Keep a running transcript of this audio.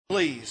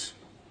Please.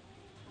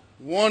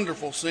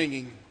 Wonderful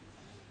singing.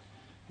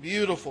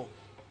 Beautiful.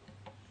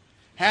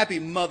 Happy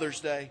Mother's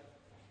Day.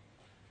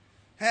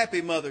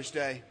 Happy Mother's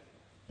Day.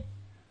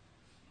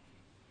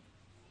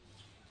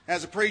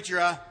 As a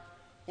preacher, I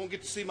won't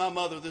get to see my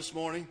mother this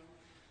morning.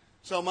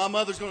 So my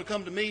mother's going to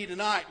come to me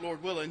tonight,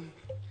 Lord willing.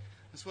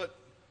 That's what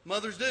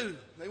mothers do.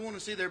 They want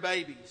to see their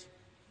babies.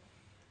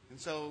 And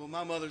so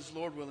my mother's,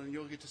 Lord willing,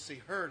 you'll get to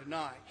see her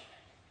tonight.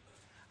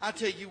 I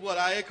tell you what,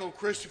 I echo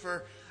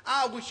Christopher.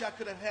 I wish I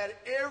could have had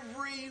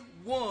every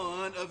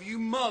one of you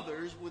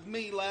mothers with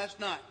me last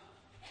night.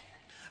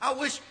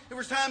 There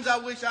was times I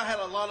wish I had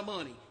a lot of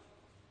money.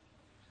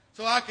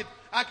 So I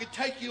could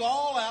take you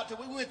all out.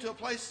 We went to a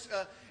place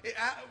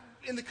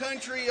in the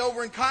country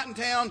over in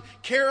Cottontown.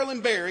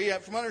 Carolyn Berry,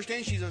 from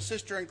understanding she's a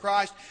sister in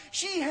Christ.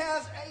 She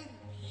has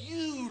a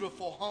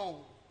beautiful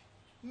home.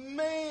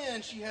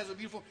 Man, she has a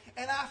beautiful...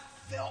 And I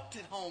felt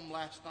at home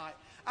last night.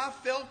 I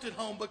felt at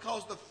home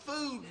because the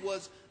food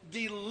was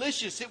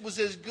delicious. It was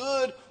as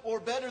good or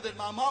better than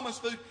my mama's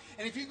food.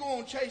 And if you go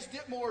on Chase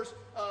Ditmore's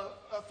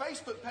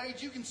Facebook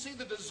page, you can see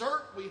the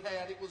dessert we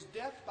had. It was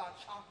Death by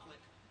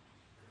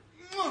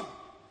Chocolate.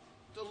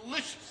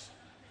 Delicious.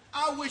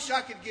 I wish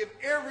I could give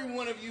every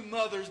one of you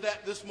mothers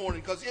that this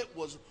morning because it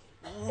was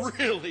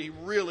really,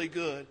 really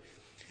good.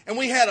 And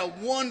we had a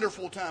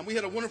wonderful time. We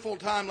had a wonderful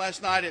time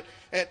last night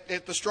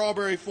at the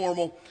Strawberry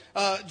Formal.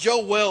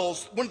 Joe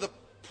Wells, one of the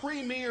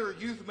premier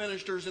youth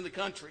ministers in the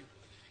country,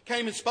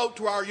 came and spoke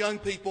to our young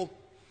people.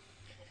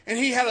 And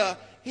he had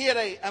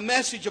a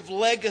message of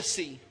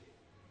legacy.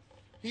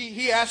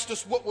 He asked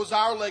us what was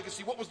our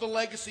legacy, what was the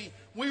legacy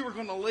we were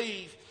going to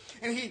leave.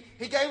 And he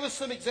gave us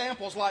some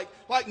examples like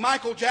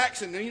Michael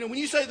Jackson. And, when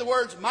you say the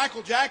words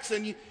Michael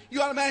Jackson,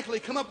 you automatically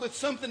come up with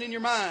something in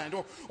your mind.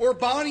 Or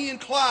Bonnie and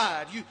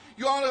Clyde.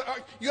 You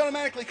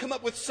automatically come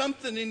up with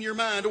something in your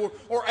mind.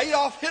 Or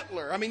Adolf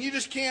Hitler. I mean, you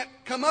just can't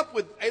come up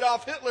with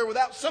Adolf Hitler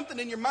without something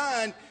in your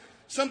mind,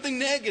 something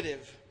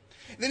negative.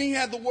 And then he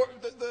had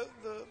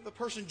the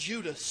person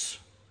Judas.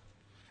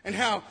 And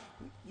how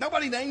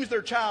nobody names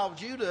their child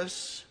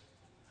Judas,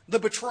 the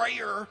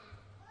betrayer,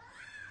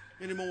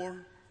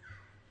 anymore.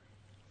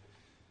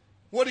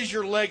 What is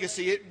your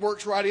legacy? It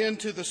works right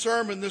into the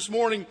sermon this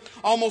morning.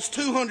 Almost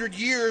 200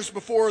 years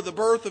before the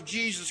birth of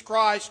Jesus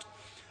Christ,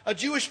 a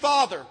Jewish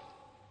father,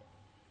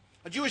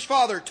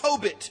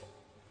 Tobit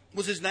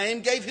was his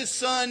name, gave his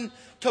son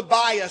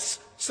Tobias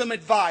some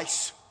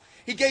advice.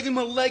 He gave him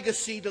a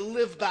legacy to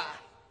live by.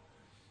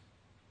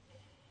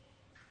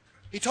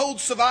 He told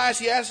Tobias,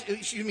 he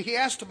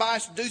asked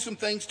Tobias to do some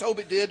things,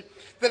 Tobit did,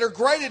 that are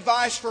great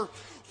advice for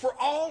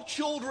all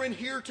children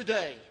here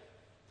today.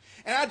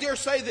 And I dare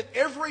say that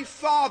every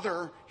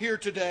father here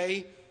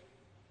today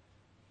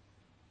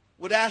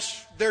would ask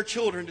their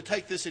children to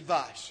take this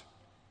advice.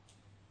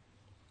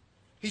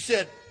 He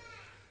said,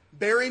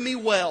 "Bury me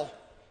well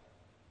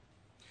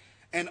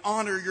and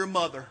honor your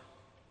mother,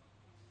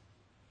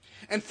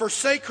 and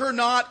forsake her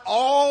not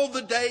all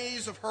the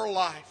days of her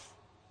life.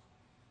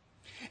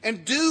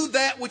 And do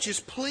that which is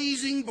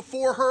pleasing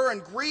before her,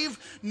 and grieve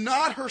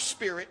not her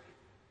spirit.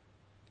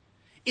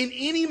 In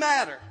any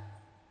matter,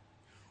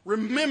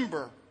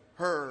 remember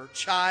her,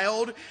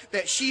 child,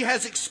 that she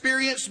has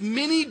experienced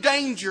many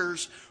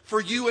dangers for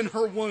you in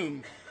her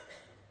womb.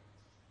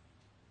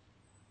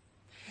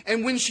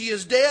 And when she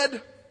is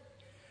dead,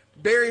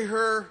 bury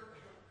her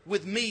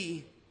with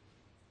me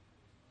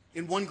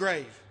in one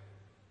grave.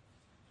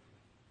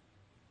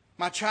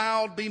 My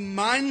child, be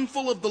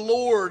mindful of the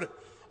Lord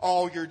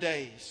all your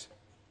days.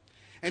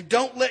 And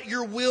don't let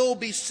your will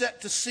be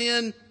set to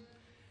sin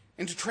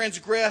and to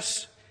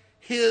transgress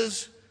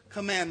His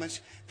commandments."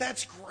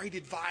 That's great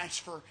advice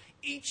for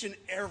each and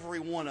every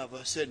one of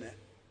us, isn't it?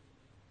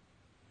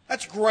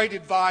 That's great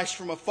advice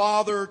from a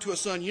father to a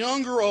son,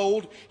 young or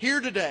old,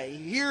 here today.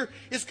 Here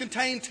is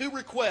contained two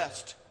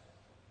requests.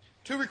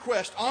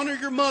 Honor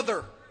your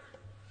mother,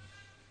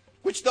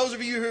 which those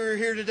of you who are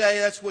here today,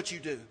 that's what you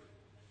do.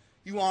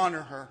 You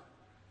honor her.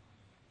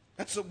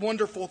 That's a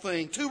wonderful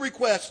thing. Two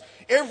requests.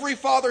 Every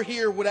father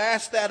here would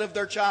ask that of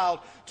their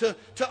child, to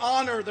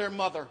honor their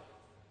mother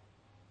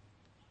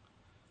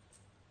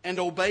and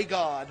obey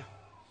God.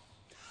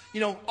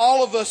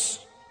 All of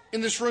us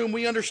in this room,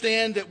 we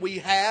understand that we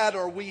had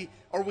or we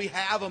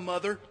have a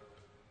mother.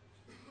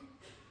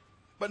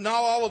 But not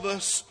all of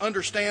us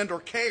understand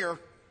or care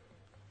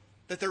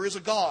that there is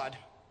a God.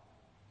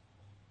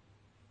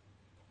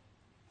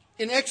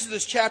 In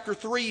Exodus chapter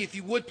 3, if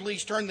you would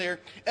please turn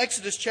there,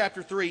 Exodus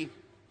chapter 3.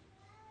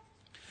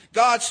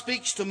 God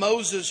speaks to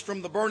Moses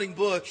from the burning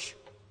bush.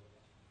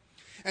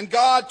 And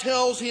God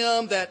tells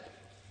him that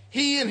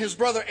he and his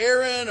brother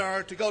Aaron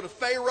are to go to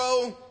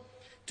Pharaoh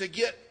to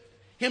get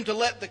him to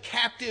let the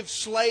captive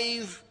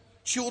slave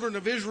children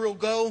of Israel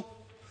go.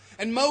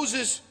 And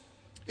Moses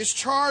is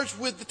charged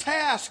with the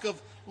task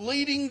of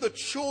leading the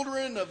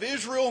children of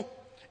Israel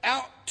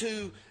out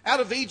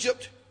of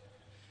Egypt.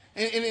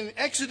 And in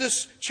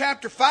Exodus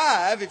chapter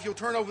 5, if you'll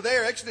turn over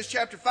there, Exodus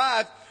chapter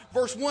 5,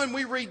 verse 1,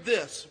 we read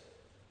this.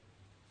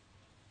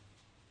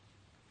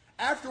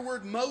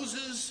 Afterward,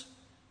 Moses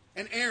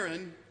and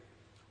Aaron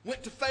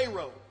went to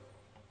Pharaoh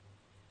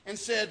and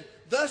said,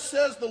 "Thus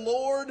says the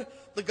Lord,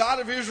 the God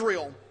of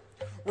Israel,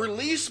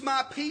 release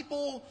my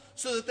people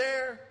so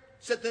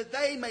that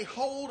they may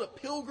hold a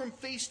pilgrim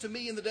feast to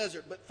me in the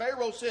desert." But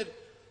Pharaoh said,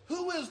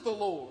 "Who is the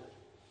Lord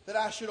that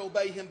I should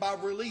obey him by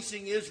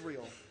releasing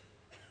Israel?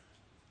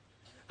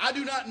 I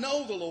do not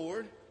know the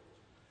Lord.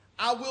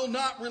 I will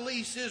not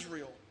release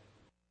Israel."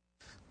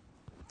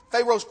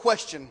 Pharaoh's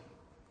question,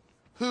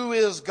 "Who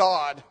is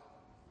God?"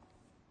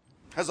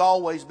 has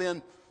always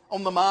been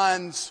on the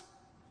minds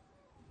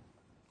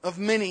of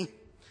many.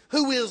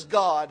 Who is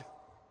God?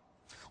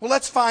 Well,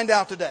 let's find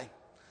out today.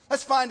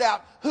 Let's find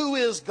out who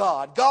is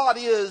God. God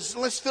is,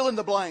 let's fill in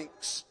the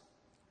blanks.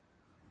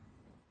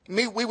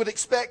 We would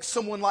expect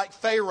someone like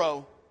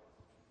Pharaoh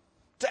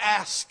to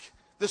ask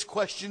this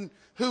question,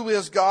 who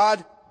is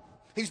God?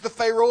 He's the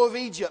Pharaoh of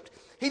Egypt.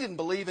 He didn't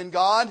believe in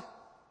God.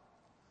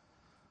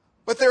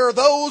 But there are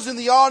those in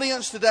the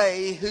audience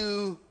today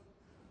who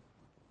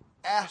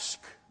ask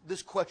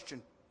this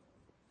question.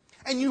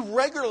 And you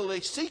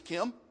regularly seek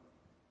him.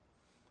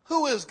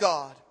 Who is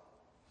God?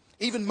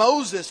 Even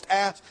Moses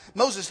asked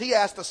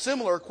a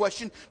similar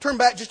question. Turn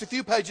back just a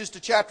few pages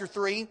to chapter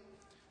 3.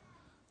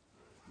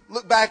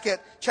 Look back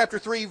at chapter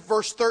 3,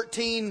 verse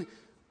 13.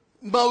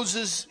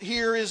 Moses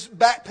here is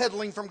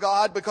backpedaling from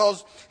God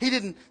because he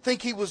didn't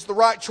think he was the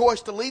right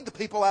choice to lead the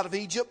people out of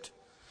Egypt.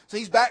 So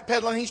he's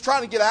backpedaling. He's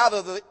trying to get out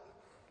of it.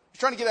 He's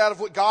trying to get out of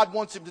what God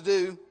wants him to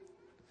do.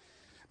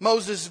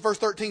 Moses, verse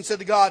 13, said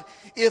to God,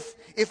 if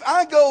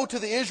I go to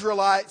the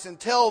Israelites and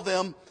tell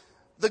them,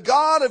 the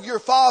God of your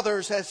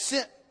fathers has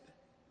sent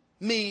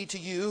me to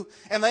you,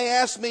 and they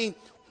ask me,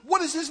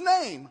 what is his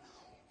name?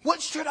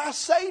 What should I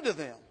say to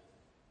them?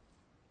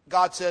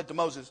 God said to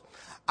Moses,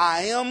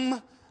 I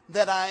am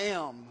that I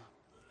am.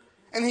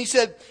 And he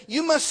said,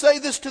 you must say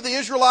this to the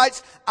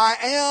Israelites, I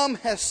am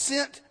has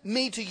sent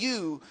me to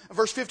you.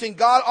 Verse 15,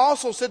 God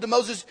also said to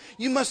Moses,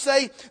 you must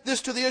say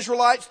this to the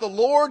Israelites, the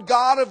Lord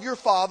God of your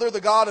father, the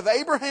God of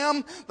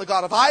Abraham, the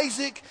God of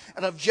Isaac,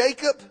 and of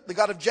Jacob, the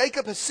God of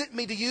Jacob has sent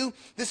me to you.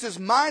 This is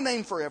my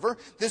name forever.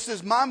 This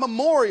is my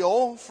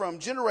memorial from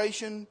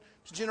generation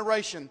to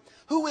generation.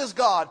 Who is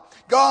God?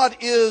 God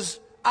is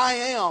I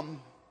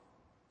am.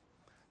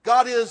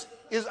 God is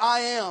I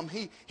am.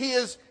 He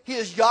is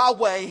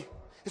Yahweh.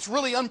 It's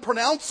really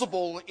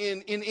unpronounceable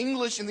in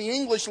English, in the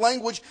English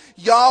language,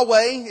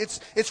 Yahweh.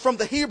 It's from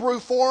the Hebrew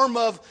form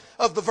of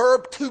the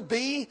verb to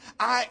be,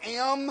 I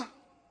am.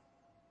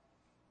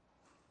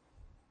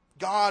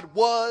 God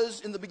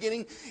was in the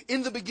beginning.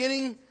 In the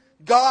beginning,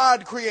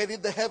 God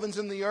created the heavens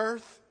and the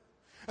earth.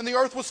 And the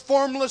earth was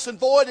formless and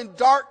void, and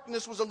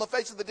darkness was on the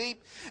face of the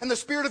deep. And the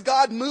Spirit of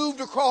God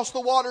moved across the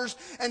waters,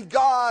 and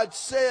God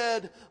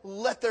said,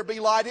 let there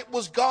be light. It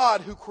was God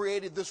who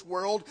created this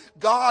world.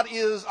 God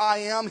is I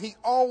am. He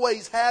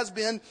always has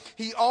been.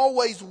 He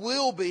always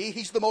will be.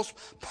 He's the most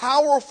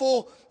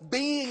powerful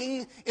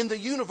being in the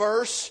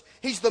universe.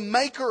 He's the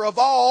maker of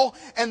all,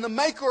 and the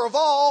maker of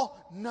all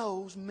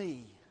knows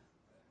me.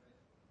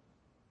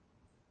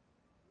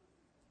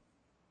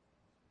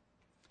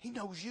 He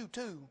knows you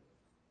too.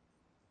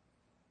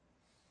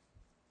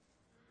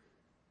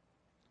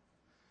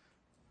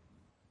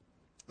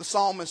 The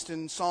psalmist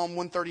in Psalm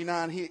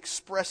 139, he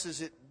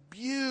expresses it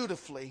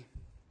beautifully.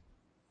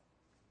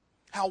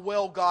 How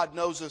well God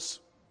knows us.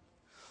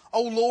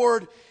 Oh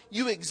Lord,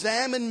 you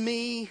examine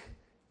me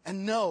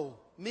and know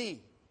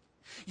me.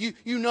 You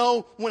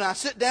know when I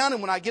sit down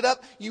and when I get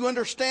up, you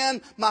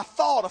understand my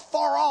thought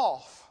afar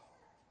off.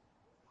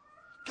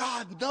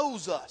 God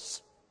knows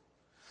us.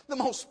 The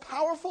most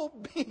powerful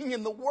being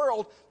in the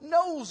world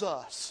knows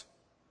us.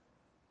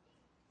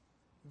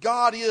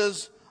 God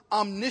is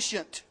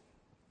omniscient.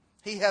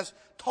 He has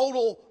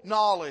total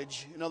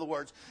knowledge, in other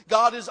words.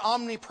 God is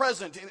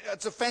omnipresent.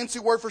 It's a fancy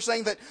word for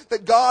saying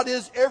that God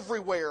is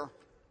everywhere.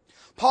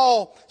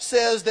 Paul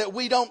says that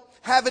we don't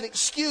have an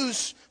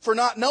excuse for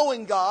not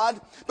knowing God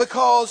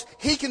because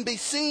He can be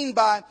seen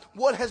by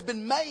what has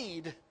been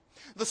made.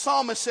 The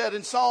psalmist said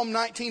in Psalm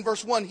 19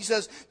 verse 1, he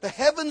says, the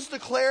heavens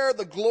declare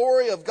the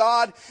glory of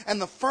God,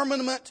 and the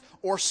firmament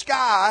or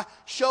sky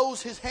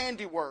shows His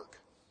handiwork.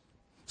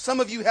 Some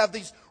of you have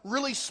these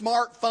really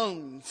smart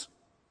phones.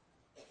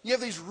 You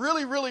have these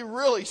really, really,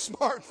 really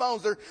smart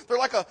phones. They're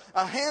like a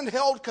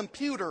handheld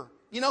computer,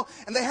 you know,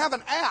 and they have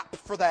an app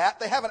for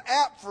that. They have an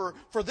app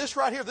for this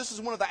right here. This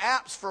is one of the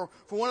apps for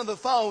one of the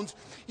phones.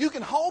 You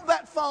can hold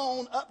that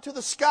phone up to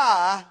the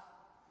sky,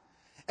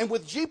 and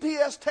with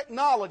GPS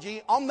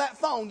technology on that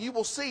phone, you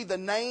will see the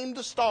named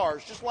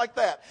stars, just like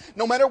that.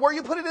 No matter where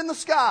you put it in the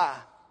sky,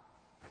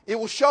 it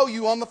will show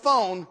you on the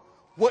phone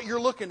what you're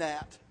looking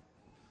at.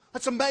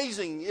 That's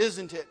amazing,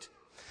 isn't it?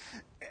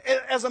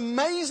 As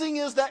amazing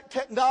as that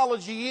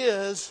technology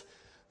is,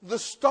 the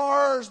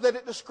stars that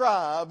it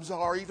describes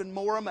are even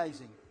more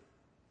amazing.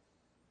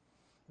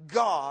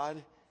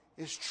 God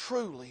is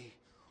truly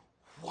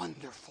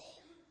wonderful.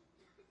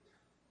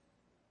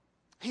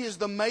 He is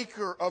the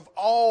maker of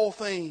all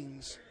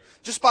things.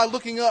 Just by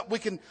looking up, we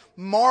can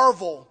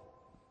marvel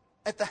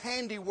at the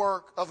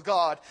handiwork of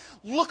God.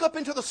 Look up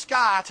into the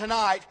sky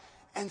tonight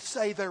and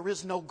say there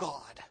is no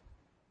God.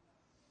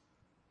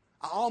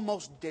 I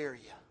almost dare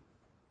you.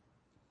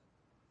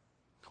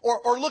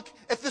 Or look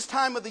at this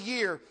time of the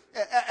year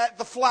at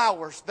the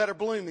flowers that are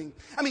blooming.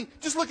 I mean,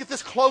 just look at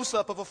this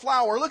close-up of a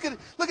flower. Look at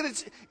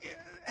its,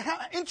 how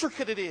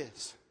intricate it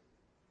is.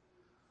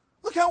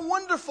 Look how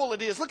wonderful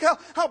it is. Look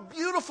how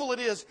beautiful it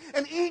is.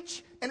 And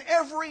each and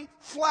every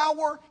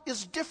flower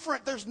is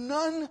different. There's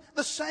none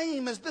the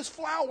same as this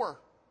flower.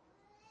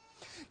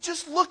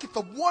 Just look at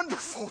the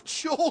wonderful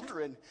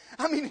children.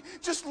 I mean,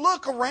 just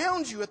look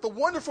around you at the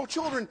wonderful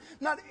children.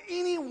 Not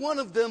any one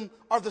of them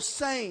are the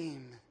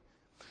same.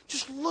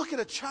 Just look at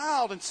a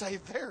child and say,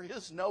 there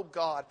is no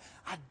God.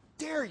 I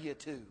dare you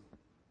to.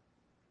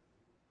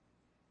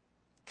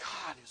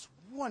 God is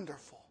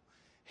wonderful.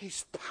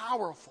 He's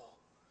powerful.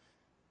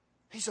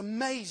 He's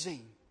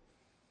amazing.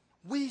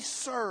 We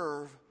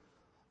serve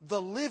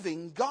the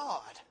living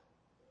God.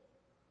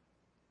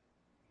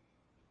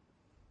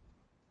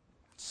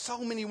 So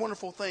many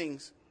wonderful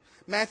things.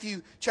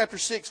 Matthew chapter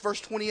 6,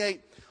 verse 28.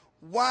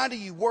 Why do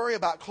you worry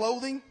about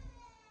clothing?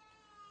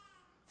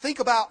 Think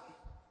about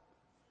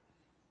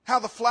how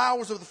the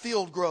flowers of the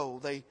field grow.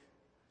 They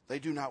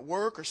do not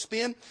work or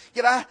spin.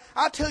 Yet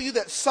I tell you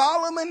that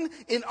Solomon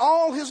in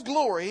all his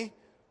glory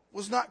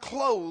was not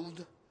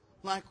clothed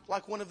like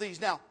one of these.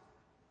 Now,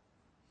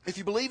 if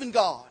you believe in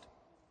God,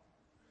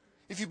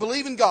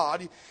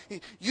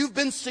 you've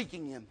been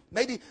seeking Him.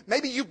 Maybe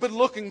you've been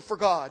looking for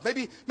God.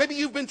 Maybe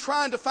you've been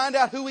trying to find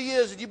out who He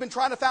is, and you've been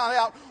trying to find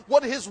out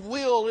what His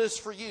will is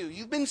for you.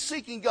 You've been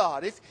seeking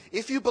God.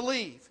 If you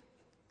believe,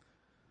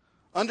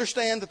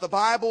 understand that the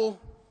Bible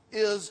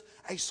is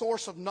a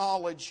source of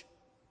knowledge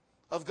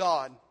of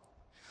God.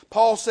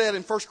 Paul said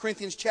in 1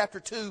 Corinthians chapter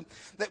 2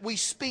 that we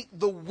speak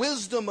the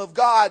wisdom of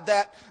God,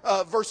 that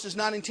verses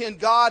 9 and 10,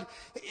 God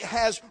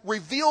has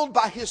revealed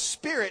by His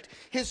Spirit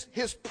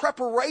His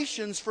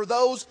preparations for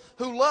those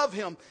who love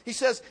Him. He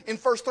says in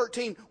verse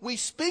 13, we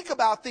speak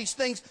about these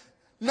things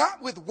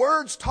not with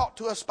words taught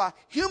to us by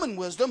human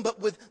wisdom, but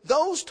with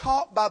those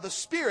taught by the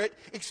Spirit,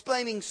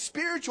 explaining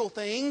spiritual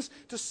things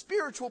to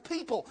spiritual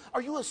people.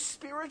 Are you a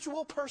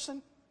spiritual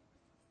person?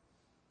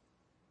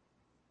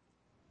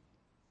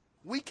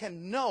 We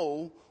can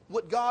know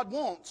what God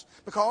wants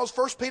because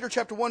 1 Peter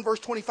chapter 1 verse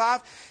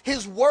 25,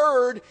 His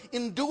word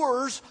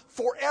endures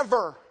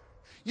forever.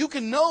 You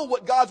can know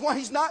what God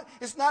wants.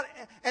 It's not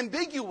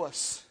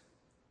ambiguous.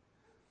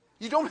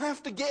 You don't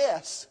have to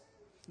guess.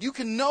 You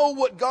can know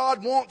what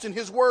God wants in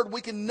His word.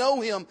 We can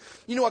know Him.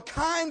 You know, a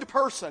kind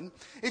person,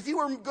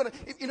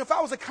 if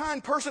I was a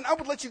kind person, I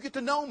would let you get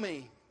to know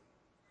me.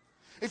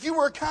 If you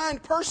were a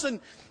kind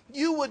person,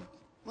 you would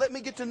let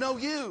me get to know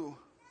you.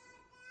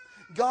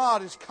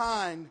 God is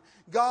kind.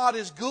 God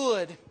is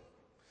good.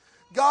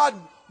 God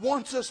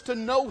wants us to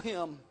know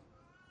Him.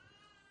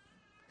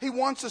 He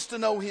wants us to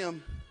know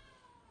Him.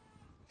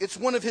 It's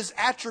one of His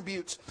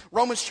attributes.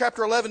 Romans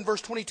chapter 11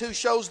 verse 22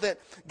 shows that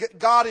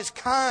God is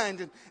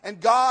kind and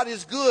God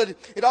is good.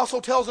 It also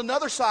tells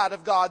another side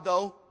of God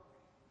though.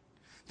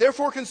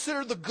 Therefore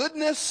consider the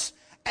goodness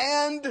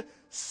and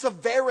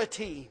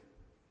severity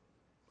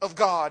of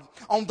God.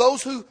 On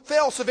those who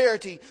fell,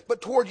 severity,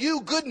 but toward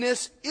you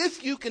goodness,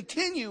 if you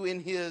continue in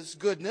His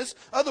goodness.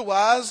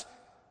 Otherwise,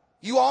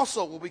 you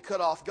also will be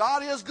cut off.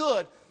 God is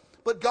good,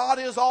 but God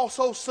is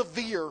also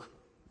severe.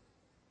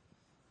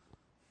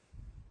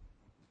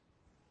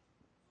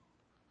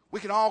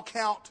 We can all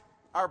count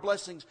our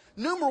blessings,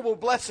 numerable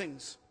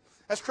blessings,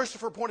 as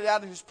Christopher pointed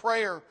out in his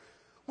prayer.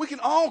 We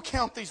can all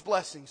count these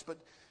blessings, but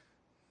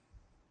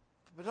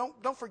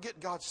don't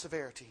forget God's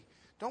severity.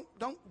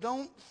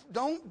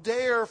 Don't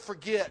dare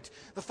forget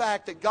the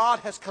fact that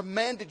God has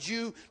commanded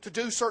you to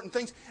do certain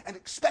things and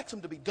expects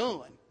them to be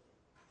done.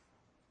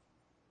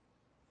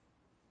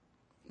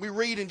 We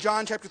read in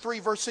John chapter 3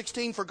 verse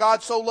 16, for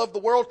God so loved the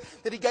world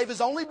that He gave His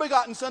only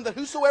begotten Son, that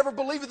whosoever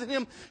believeth in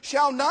Him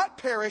shall not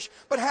perish,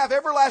 but have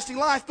everlasting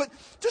life. But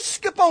just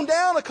skip on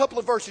down a couple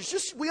of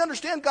verses. We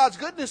understand God's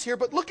goodness here,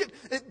 but look at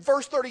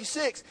verse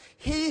 36.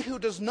 He who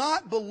does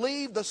not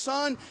believe the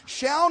Son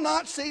shall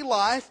not see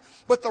life,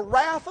 but the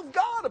wrath of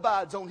God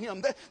abides on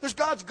him. There's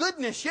God's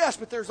goodness, yes,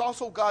 but there's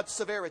also God's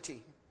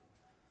severity.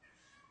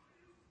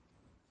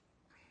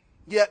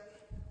 Yet,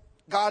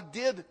 God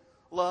did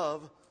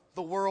love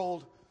the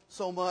world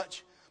so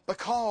much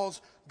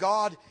because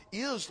God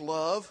is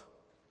love.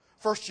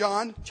 1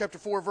 John chapter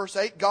 4 verse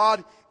 8,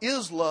 God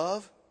is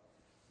love.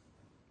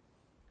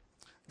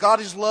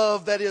 God is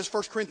love, that is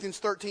 1 Corinthians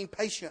 13,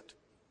 patient,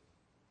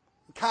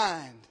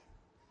 kind.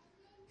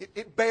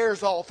 It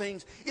bears all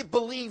things. It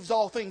believes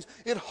all things.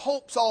 It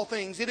hopes all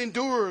things. It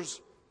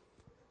endures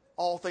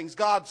all things.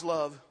 God's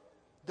love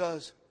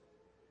does.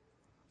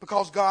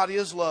 Because God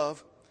is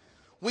love,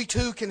 we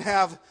too can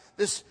have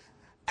this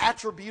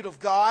attribute of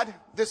God,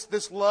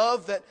 this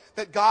love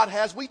that God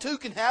has. We too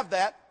can have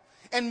that.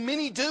 And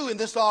many do in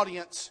this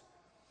audience.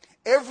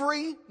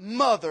 Every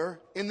mother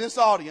in this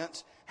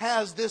audience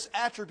has this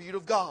attribute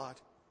of God.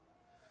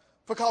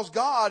 Because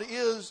God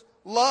is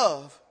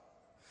love.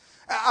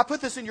 I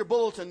put this in your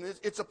bulletin.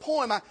 It's a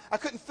poem. I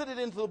couldn't fit it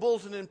into the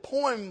bulletin in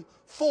poem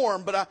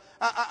form, but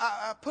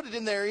I put it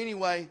in there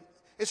anyway.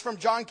 It's from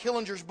John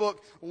Killinger's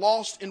book,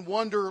 Lost in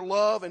Wonder,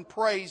 Love, and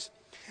Praise.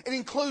 It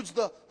includes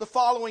the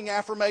following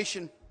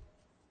affirmation.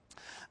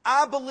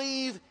 I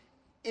believe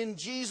in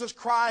Jesus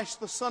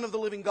Christ, the Son of the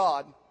living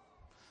God,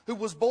 who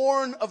was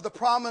born of the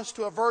promise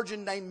to a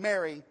virgin named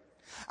Mary.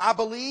 I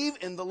believe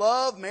in the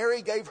love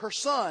Mary gave her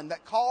Son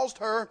that caused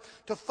her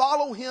to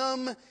follow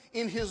Him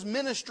in His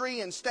ministry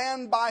and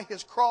stand by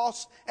His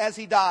cross as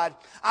He died.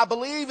 I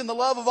believe in the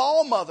love of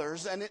all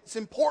mothers and its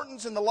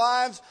importance in the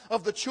lives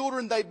of the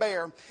children they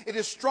bear. It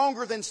is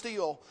stronger than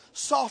steel,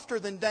 softer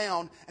than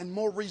down, and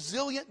more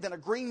resilient than a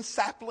green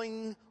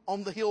sapling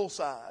on the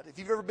hillside. If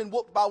you've ever been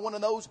whooped by one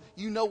of those,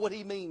 you know what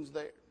he means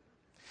there.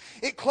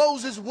 It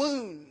closes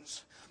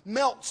wounds,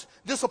 melts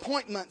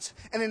disappointments,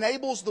 and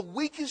enables the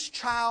weakest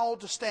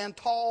child to stand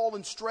tall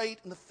and straight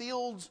in the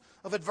fields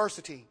of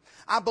adversity.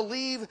 I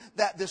believe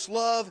that this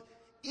love,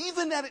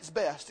 even at its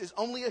best, is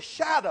only a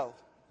shadow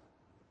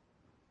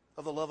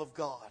of the love of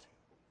God.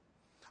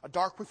 A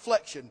dark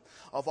reflection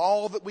of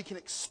all that we can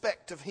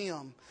expect of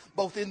Him,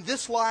 both in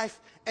this life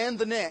and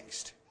the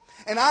next.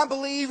 And I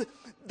believe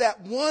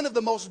that one of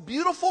the most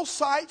beautiful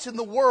sights in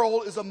the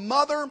world is a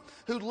mother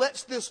who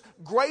lets this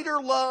greater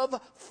love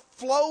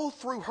flow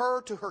through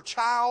her to her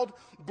child,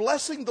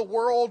 blessing the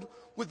world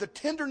with the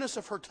tenderness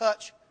of her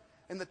touch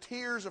and the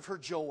tears of her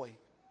joy.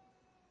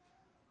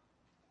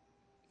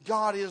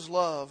 God is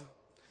love.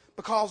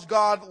 Because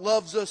God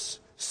loves us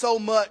so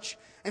much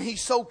and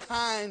He's so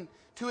kind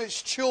to His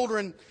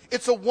children,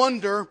 it's a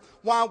wonder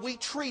why we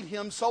treat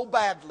Him so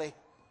badly.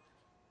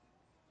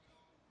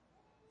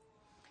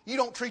 You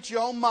don't treat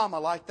your own mama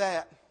like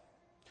that.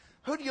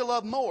 Who do you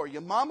love more,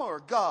 your mama or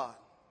God?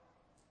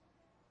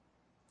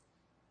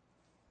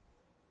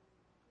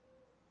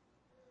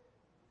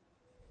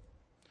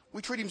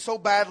 We treat Him so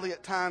badly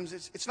at times.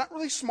 It's not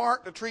really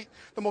smart to treat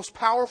the most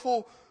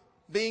powerful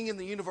being in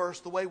the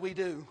universe the way we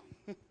do.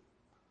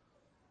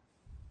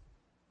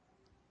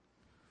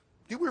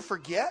 Do we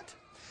forget?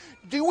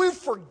 Do we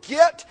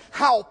forget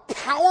how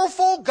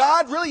powerful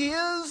God really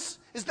is?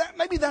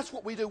 Maybe that's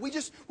what we do. We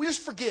just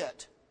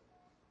forget.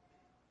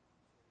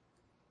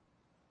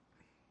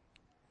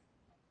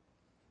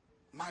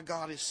 My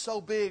God is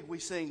so big, we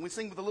sing. We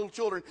sing with the little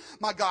children.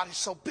 My God is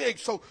so big,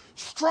 so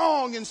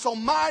strong, and so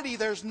mighty.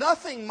 There's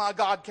nothing my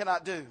God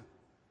cannot do.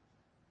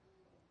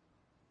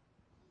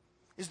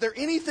 Is there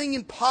anything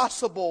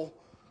impossible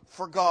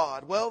for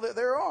God? Well,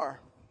 there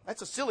are.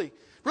 That's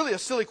really a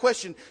silly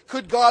question.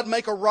 Could God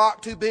make a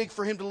rock too big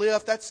for Him to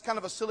lift? That's kind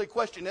of a silly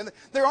question. And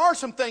there are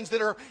some things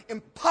that are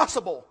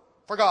impossible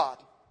for God.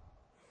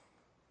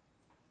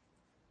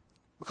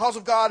 Because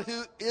of God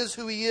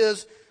who He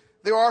is,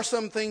 there are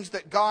some things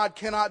that God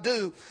cannot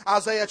do.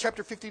 Isaiah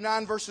chapter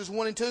 59 verses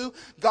 1 and 2.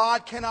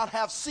 God cannot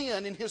have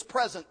sin in His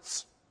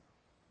presence.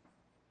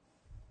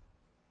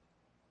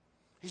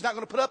 He's not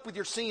going to put up with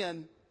your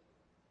sin.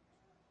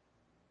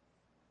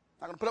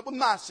 Not going to put up with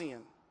my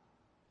sin.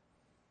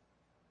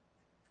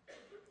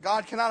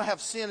 God cannot have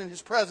sin in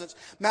His presence.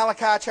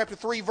 Malachi chapter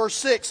 3 verse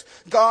 6.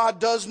 God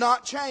does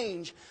not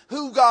change.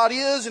 Who God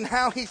is and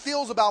how He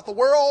feels about the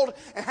world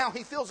and how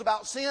He feels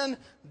about sin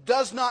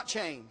does not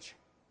change.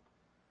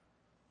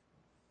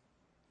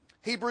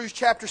 Hebrews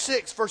chapter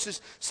 6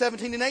 verses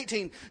 17 and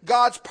 18.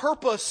 God's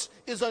purpose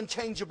is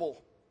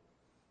unchangeable.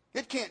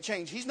 It can't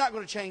change. He's not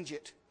going to change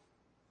it.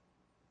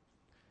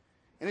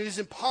 And it is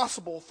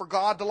impossible for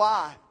God to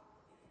lie.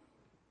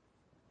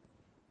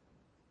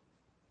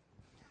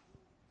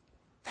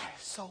 That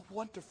is so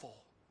wonderful.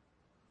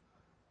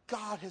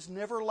 God has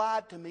never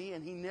lied to me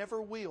and He never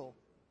will.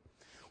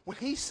 When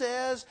He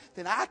says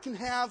that I can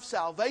have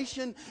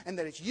salvation and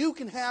that you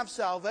can have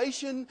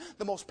salvation,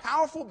 the most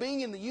powerful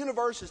being in the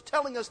universe is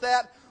telling us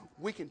that,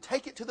 we can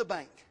take it to the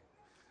bank.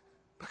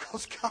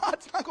 Because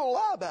God's not going to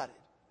lie about it.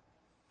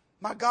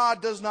 My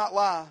God does not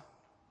lie.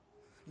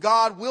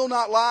 God will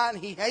not lie, and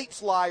He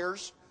hates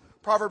liars.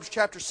 Proverbs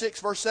chapter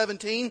 6 verse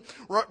 17.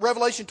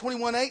 Revelation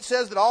 21:8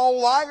 says that all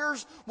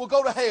liars will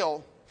go to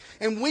hell.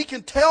 And we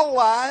can tell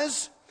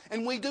lies,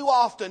 and we do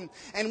often.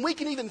 And we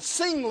can even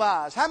sing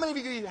lies. How many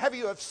of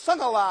you have sung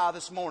a lie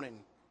this morning?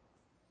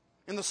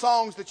 In the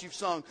songs that you've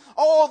sung.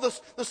 Oh,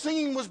 the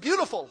singing was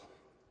beautiful.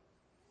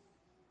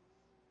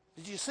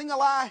 Did you sing a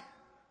lie?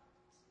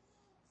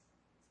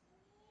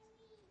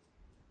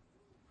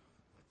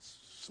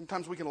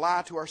 Sometimes we can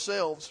lie to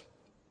ourselves.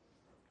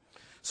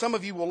 Some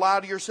of you will lie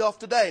to yourself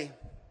today.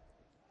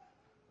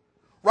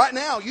 Right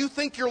now, you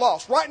think you're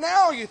lost. Right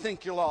now, you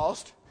think you're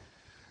lost.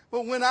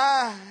 But when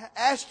I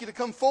ask you to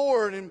come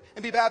forward and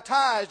be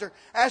baptized, or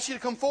ask you to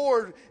come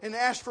forward and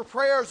ask for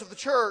prayers of the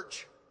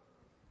church,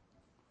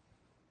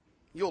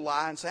 you'll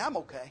lie and say, I'm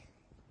okay.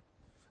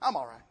 I'm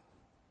all right.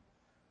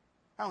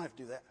 I don't have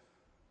to do that.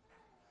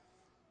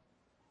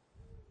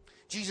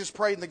 Jesus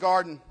prayed in the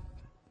garden.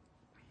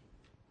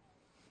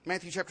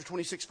 Matthew chapter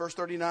 26, verse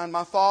 39.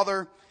 My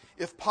Father,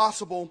 if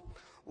possible,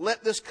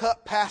 let this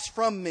cup pass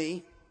from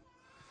me.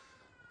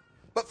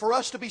 But for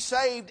us to be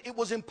saved, it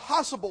was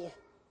impossible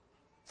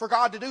for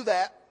God to do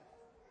that.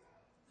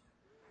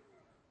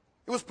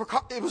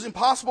 It was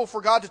impossible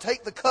for God to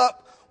take the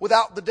cup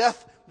without the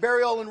death,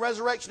 burial, and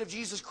resurrection of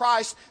Jesus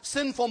Christ.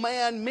 Sinful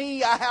man,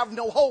 me, I have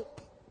no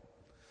hope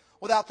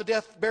without the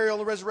death, burial,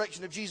 and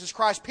resurrection of Jesus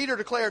Christ. Peter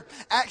declared,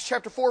 Acts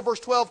chapter 4, verse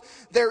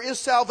 12, there is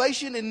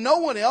salvation in no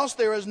one else.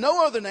 There is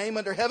no other name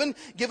under heaven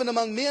given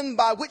among men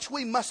by which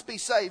we must be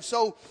saved.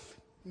 So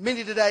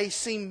many today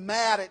seem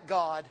mad at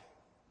God.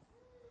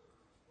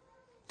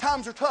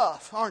 Times are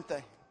tough, aren't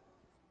they?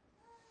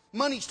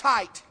 Money's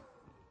tight.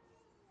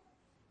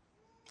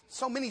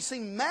 So many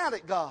seem mad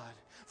at God.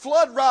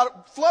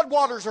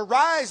 Floodwaters are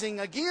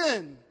rising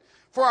again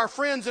for our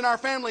friends and our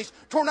families.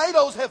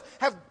 Tornadoes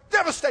have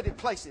devastated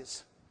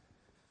places.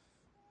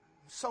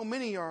 So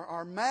many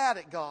are mad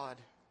at God.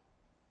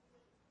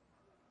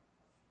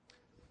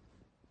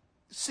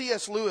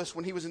 C.S. Lewis,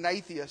 when he was an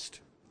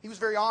atheist, he was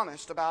very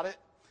honest about it.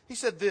 He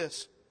said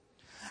this,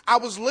 I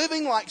was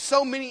living like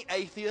so many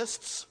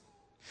atheists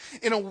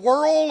in a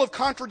whirl of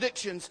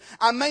contradictions.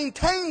 I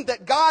maintained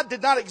that God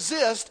did not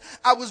exist.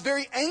 I was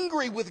very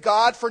angry with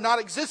God for not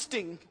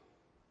existing.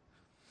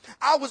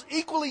 I was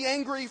equally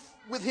angry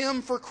with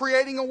Him for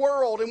creating a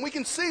world. And we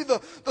can see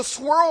the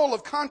swirl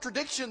of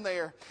contradiction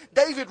there.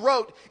 David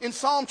wrote in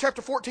Psalm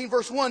chapter 14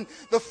 verse 1,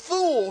 the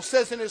fool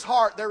says in his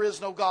heart there is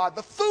no God.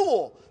 The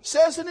fool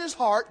says in his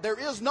heart there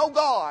is no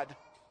God.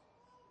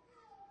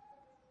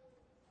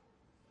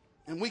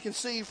 And we can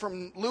see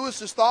from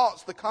Lewis's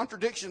thoughts the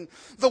contradiction,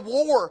 the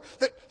war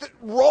that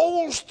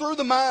rolls through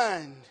the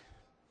mind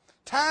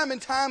time and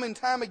time and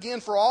time again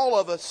for all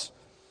of us.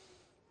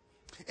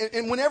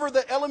 And whenever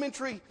the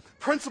elementary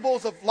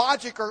principles of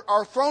logic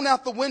are thrown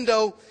out the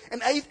window,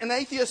 an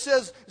atheist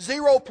says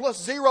 0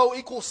 plus 0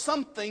 equals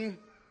something,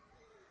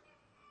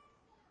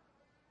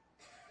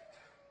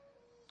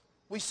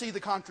 we see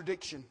the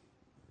contradiction.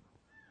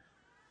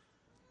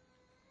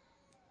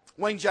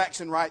 Wayne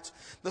Jackson writes,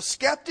 the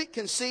skeptic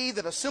can see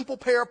that a simple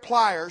pair of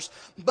pliers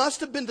must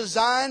have been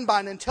designed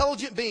by an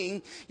intelligent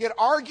being, yet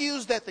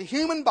argues that the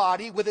human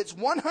body with its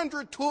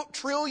 100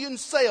 trillion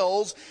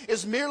cells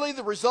is merely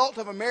the result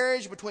of a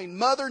marriage between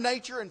Mother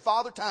Nature and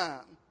Father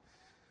Time.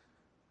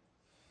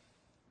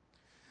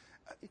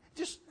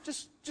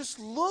 Just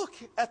look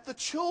at the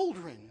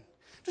children.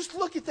 Just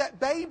look at that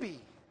baby.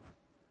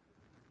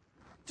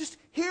 Just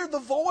hear the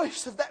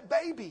voice of that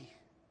baby.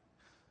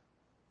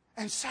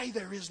 And say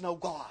there is no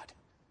God.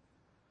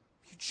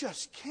 You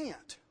just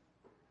can't.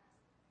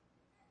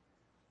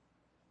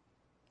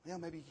 Well,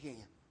 maybe you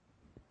can.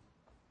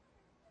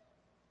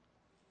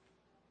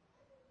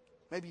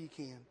 Maybe you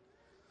can.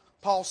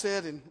 Paul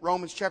said in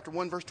Romans chapter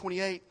 1 verse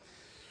 28,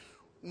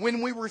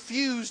 when we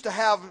refuse to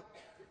have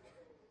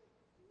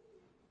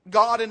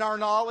God in our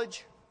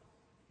knowledge,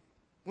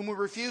 when we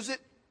refuse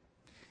it,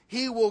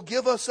 He will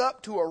give us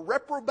up to a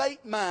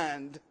reprobate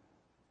mind.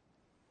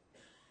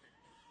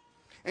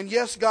 And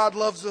yes, God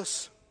loves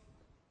us,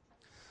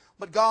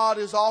 but God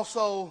is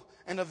also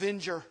an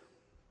avenger.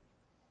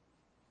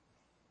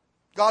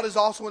 God is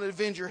also an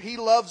avenger. He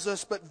loves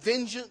us, but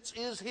vengeance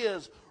is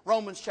His.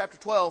 Romans chapter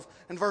 12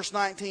 and verse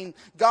 19.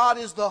 God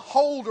is the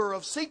holder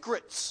of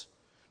secrets.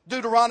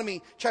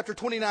 Deuteronomy chapter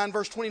 29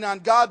 verse 29.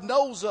 God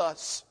knows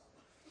us.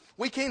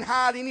 We can't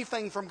hide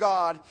anything from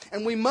God.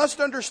 And we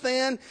must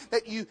understand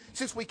that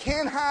since we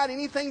can't hide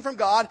anything from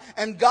God,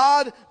 and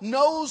God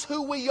knows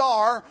who we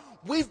are,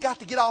 we've got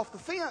to get off the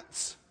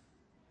fence.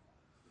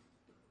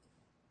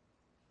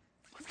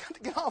 We've got to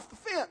get off the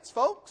fence,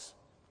 folks.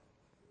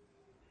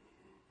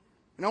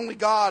 And only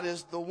God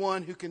is the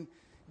one who can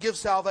give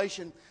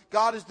salvation.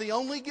 God is the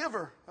only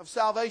giver of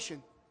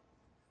salvation.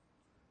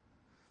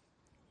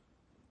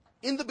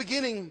 In the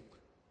beginning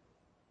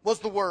was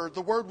the Word.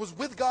 The Word was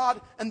with God,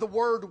 and the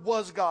Word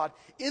was God.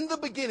 In the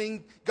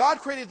beginning, God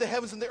created the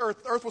heavens and the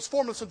earth. The earth was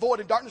formless and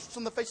void, and darkness was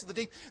on the face of the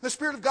deep. And the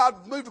Spirit of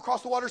God moved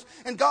across the waters,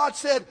 and God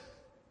said,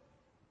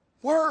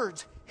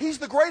 words. He's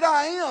the great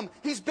I am.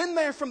 He's been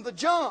there from the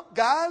jump,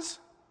 guys.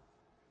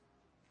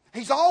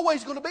 He's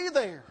always going to be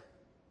there.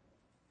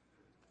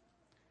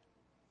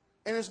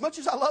 And as much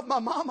as I love my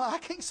mama, I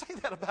can't say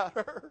that about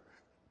her.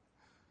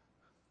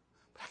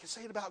 But I can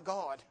say it about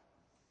God.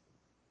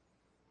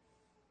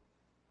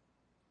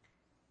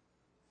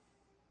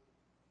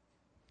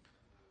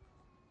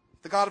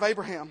 The God of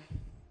Abraham,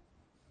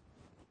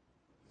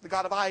 the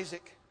God of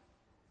Isaac,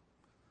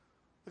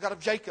 the God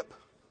of Jacob,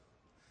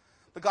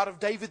 the God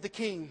of David the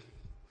king,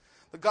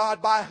 the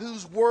God by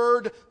whose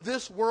word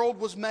this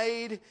world was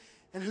made,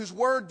 and whose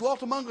word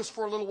dwelt among us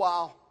for a little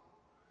while.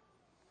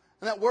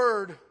 And that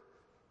word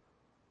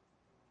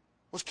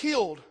was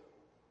killed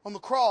on the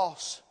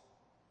cross,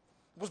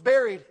 was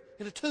buried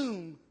in a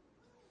tomb,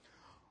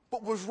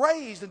 but was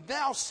raised and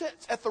now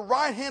sits at the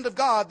right hand of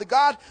God, the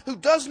God who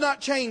does not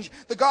change,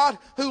 the God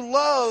who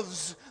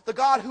loves, the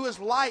God who is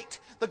light,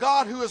 the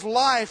God who is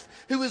life,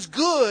 who is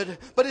good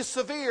but is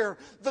severe,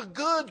 the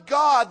good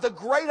God, the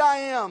great I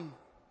am,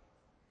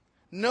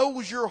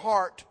 knows your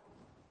heart.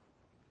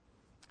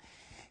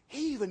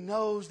 He even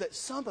knows that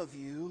some of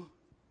you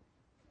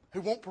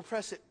who won't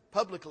profess it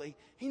publicly,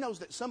 He knows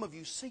that some of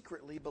you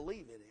secretly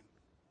believe in Him.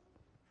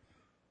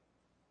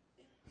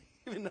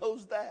 even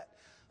knows that.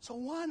 So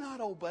why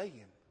not obey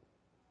Him?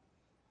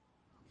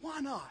 Why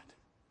not?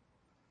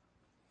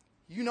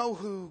 You know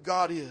who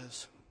God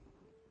is.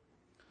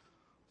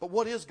 But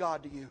what is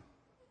God to you?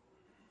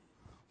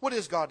 What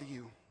is God to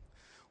you?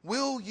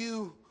 Will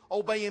you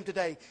obey Him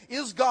today?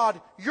 Is God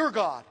your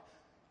God?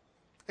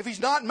 If He's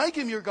not, make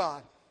Him your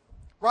God.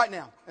 Right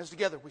now, as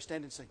together we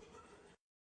stand and sing.